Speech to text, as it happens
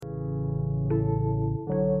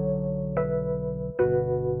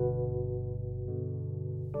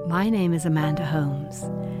My name is Amanda Holmes,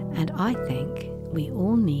 and I think we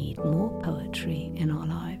all need more poetry in our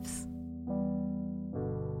lives.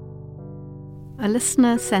 A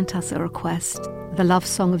listener sent us a request, The Love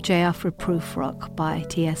Song of J. Alfred Prufrock by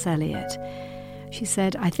T.S. Eliot. She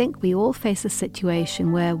said, I think we all face a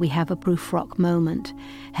situation where we have a Prufrock moment,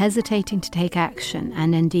 hesitating to take action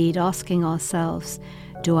and indeed asking ourselves,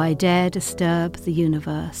 do I dare disturb the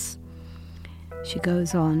universe? She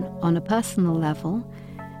goes on a personal level,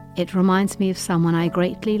 it reminds me of someone I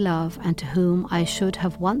greatly love and to whom I should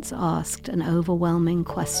have once asked an overwhelming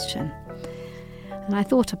question. And I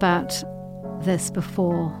thought about this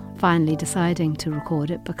before finally deciding to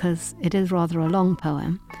record it because it is rather a long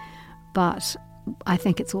poem, but I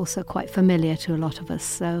think it's also quite familiar to a lot of us,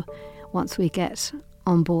 so once we get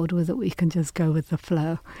on board with it, we can just go with the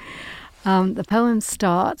flow. The poem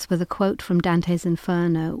starts with a quote from Dante's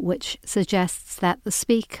Inferno, which suggests that the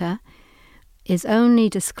speaker is only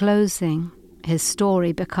disclosing his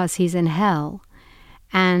story because he's in hell,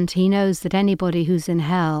 and he knows that anybody who's in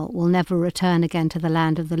hell will never return again to the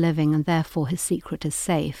land of the living, and therefore his secret is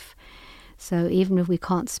safe. So even if we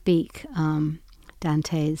can't speak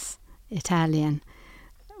Dante's Italian,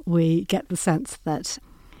 we get the sense that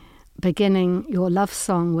beginning your love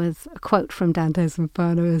song with a quote from Dante's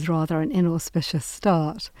Inferno is rather an inauspicious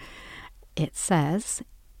start. It says,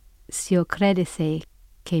 "S'io credessi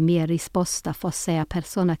che mia risposta fosse a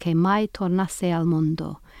persona che mai tornasse al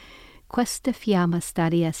mondo, questa fiamma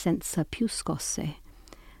staria senza più scosse.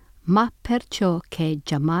 Ma perciò che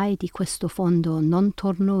giammai di questo fondo non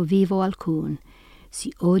torno vivo alcun,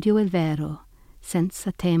 si odio il vero,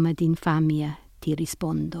 senza tema d'infamia ti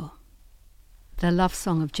rispondo." The Love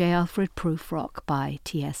Song of J. Alfred Prufrock by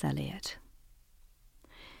T.S. Eliot.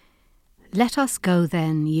 Let us go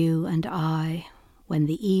then, you and I, when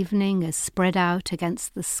the evening is spread out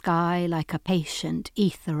against the sky like a patient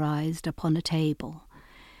etherized upon a table.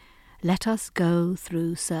 Let us go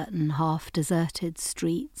through certain half-deserted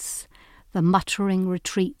streets, the muttering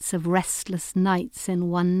retreats of restless nights in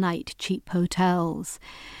one-night cheap hotels,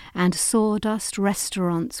 and sawdust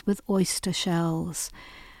restaurants with oyster shells,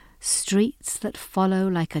 streets that follow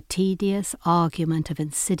like a tedious argument of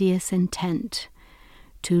insidious intent,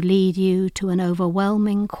 to lead you to an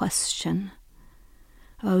overwhelming question.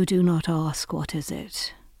 Oh, do not ask, what is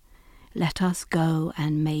it? Let us go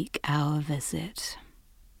and make our visit.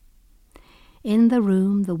 In the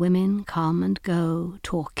room the women come and go,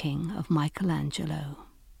 talking of Michelangelo.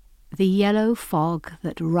 The yellow fog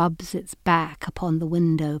that rubs its back upon the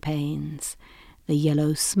window panes, the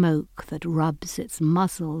yellow smoke that rubs its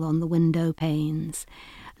muzzle on the window panes,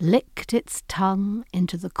 licked its tongue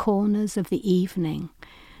into the corners of the evening,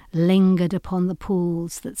 lingered upon the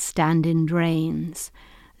pools that stand in drains,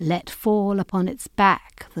 let fall upon its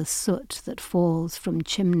back the soot that falls from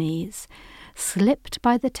chimneys, slipped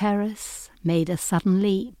by the terrace, made a sudden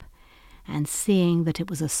leap, and seeing that it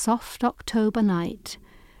was a soft October night,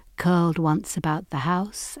 curled once about the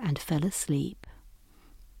house and fell asleep.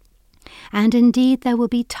 And indeed there will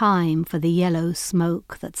be time for the yellow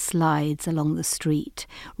smoke that slides along the street,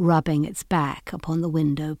 rubbing its back upon the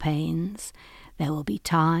window panes. There will be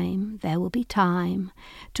time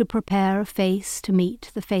to prepare a face to meet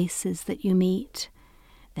the faces that you meet.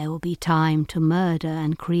 There will be time to murder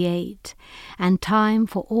and create, and time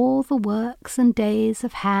for all the works and days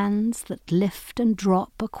of hands that lift and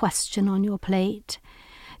drop a question on your plate.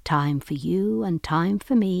 Time for you and time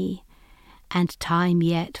for me, and time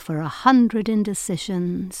yet for 100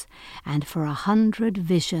 indecisions, and for 100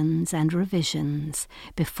 visions and revisions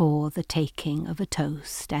before the taking of a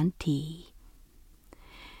toast and tea.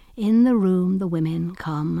 In the room the women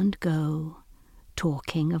come and go,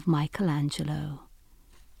 talking of Michelangelo.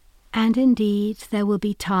 And indeed there will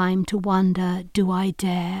be time to wonder, do I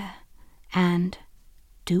dare? And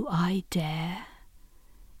do I dare?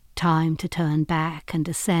 Time to turn back and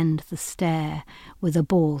descend the stair with a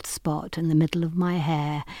bald spot in the middle of my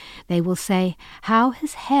hair. They will say, how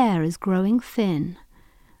his hair is growing thin.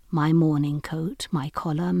 My morning coat, my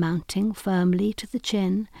collar mounting firmly to the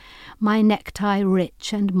chin, my necktie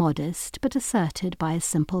rich and modest, but asserted by a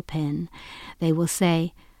simple pin. They will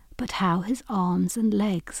say, but how his arms and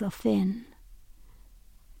legs are thin.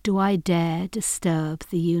 Do I dare disturb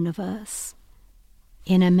the universe?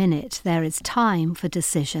 In a minute there is time for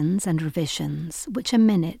decisions and revisions, which a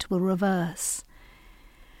minute will reverse.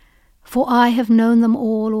 For I have known them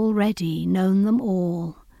all already, known them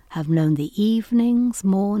all, have known the evenings,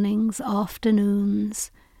 mornings,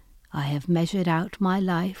 afternoons. I have measured out my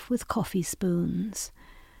life with coffee spoons.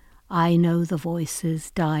 I know the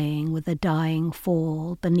voices dying with a dying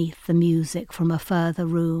fall beneath the music from a further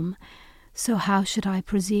room, so how should I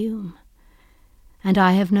presume? And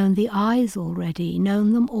I have known the eyes already,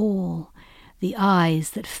 known them all, the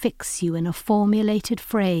eyes that fix you in a formulated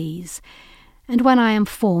phrase. And when I am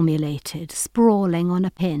formulated, sprawling on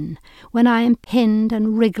a pin, when I am pinned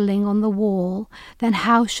and wriggling on the wall, then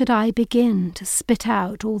how should I begin to spit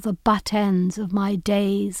out all the butt ends of my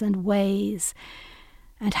days and ways?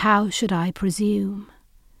 And how should I presume?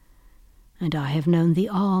 And I have known the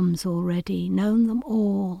arms already, known them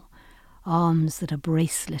all, arms that are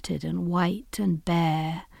braceleted and white and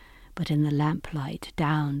bare, but in the lamplight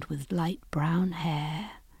downed with light brown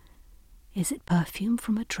hair. Is it perfume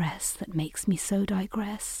from a dress that makes me so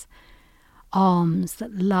digress? Arms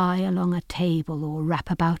that lie along a table or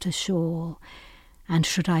wrap about a shawl, and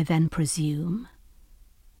should I then presume?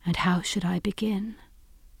 And how should I begin?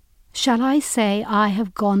 Shall I say I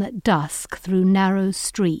have gone at dusk through narrow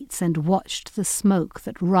streets and watched the smoke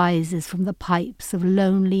that rises from the pipes of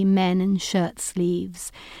lonely men in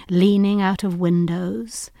shirt-sleeves, leaning out of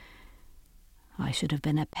windows? I should have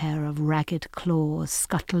been a pair of ragged claws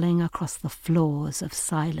scuttling across the floors of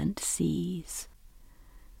silent seas.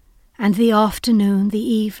 And the afternoon, the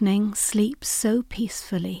evening, sleeps so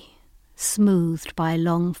peacefully, smoothed by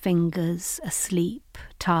long fingers, asleep,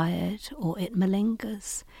 tired, or it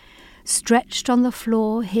malingers. Stretched on the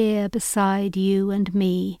floor here beside you and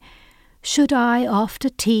me, should I, after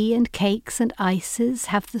tea and cakes and ices,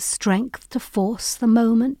 have the strength to force the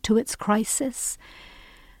moment to its crisis?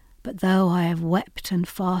 But though I have wept and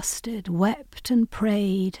fasted, wept and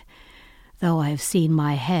prayed, though I have seen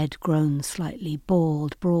my head grown slightly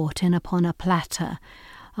bald brought in upon a platter,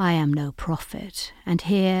 I am no prophet, and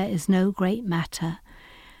here is no great matter.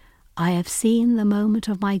 I have seen the moment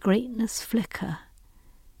of my greatness flicker,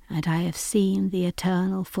 and I have seen the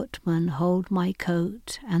eternal footman hold my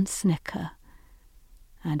coat and snicker,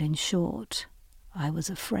 and in short, I was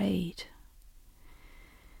afraid.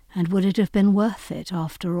 And would it have been worth it,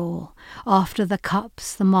 after all, after the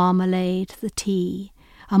cups, the marmalade, the tea,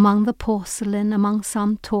 among the porcelain, among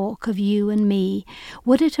some talk of you and me,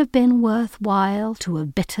 would it have been worth while to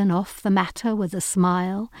have bitten off the matter with a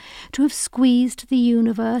smile, to have squeezed the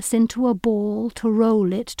universe into a ball, to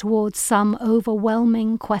roll it towards some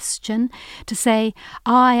overwhelming question, to say,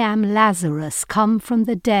 I am Lazarus, come from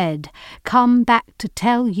the dead, come back to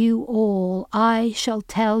tell you all, I shall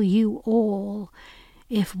tell you all,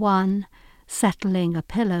 if one, settling a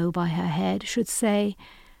pillow by her head, should say,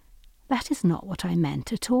 that is not what I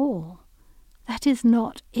meant at all. That is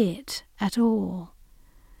not it at all.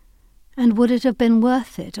 And would it have been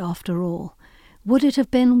worth it, after all? Would it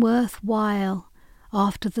have been worth while,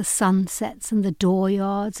 after the sunsets and the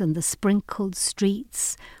dooryards and the sprinkled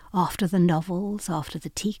streets, after the novels, after the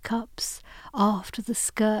teacups, after the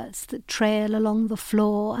skirts that trail along the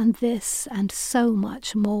floor, and this and so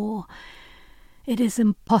much more? It is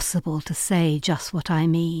impossible to say just what I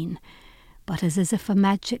mean, but as if a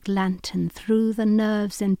magic lantern threw the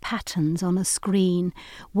nerves in patterns on a screen,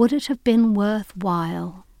 would it have been worth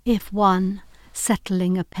while if one,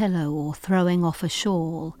 settling a pillow or throwing off a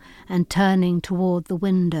shawl and turning toward the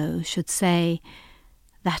window, should say,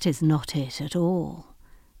 that is not it at all,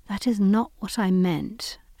 that is not what I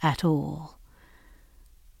meant at all.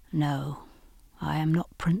 No, I am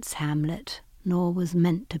not Prince Hamlet, nor was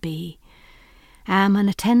meant to be. Am an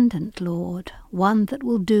attendant, Lord, one that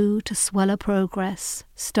will do to swell a progress,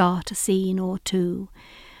 start a scene or two,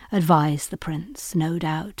 advise the prince, no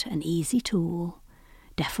doubt, an easy tool,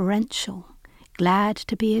 deferential, glad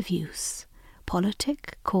to be of use,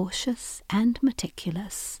 politic, cautious, and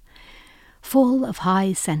meticulous, full of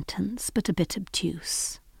high sentence, but a bit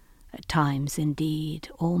obtuse, at times, indeed,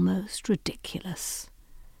 almost ridiculous,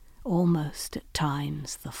 almost at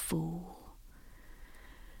times the fool.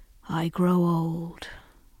 I grow old,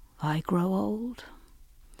 I grow old.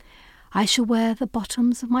 I shall wear the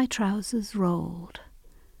bottoms of my trousers rolled.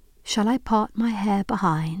 Shall I part my hair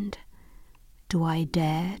behind? Do I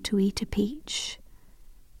dare to eat a peach?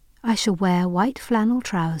 I shall wear white flannel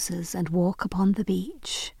trousers and walk upon the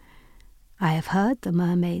beach. I have heard the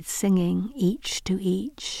mermaids singing, each to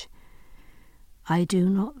each. I do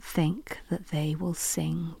not think that they will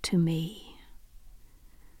sing to me.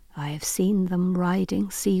 I have seen them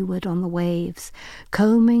riding seaward on the waves,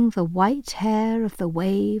 combing the white hair of the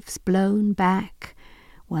waves blown back,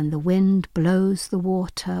 when the wind blows the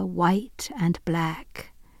water white and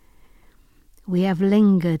black. We have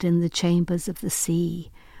lingered in the chambers of the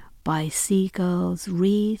sea, by sea-girls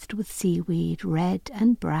wreathed with seaweed red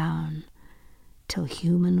and brown, till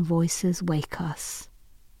human voices wake us,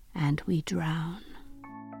 and we drown.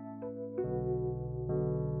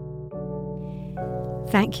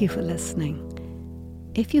 Thank you for listening.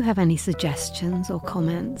 If you have any suggestions or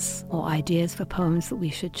comments or ideas for poems that we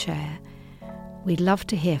should share, we'd love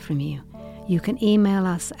to hear from you. You can email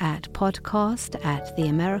us at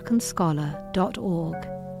podcast@theamericanscholar.org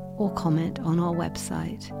or comment on our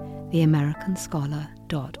website,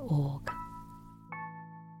 theamericanscholar.org.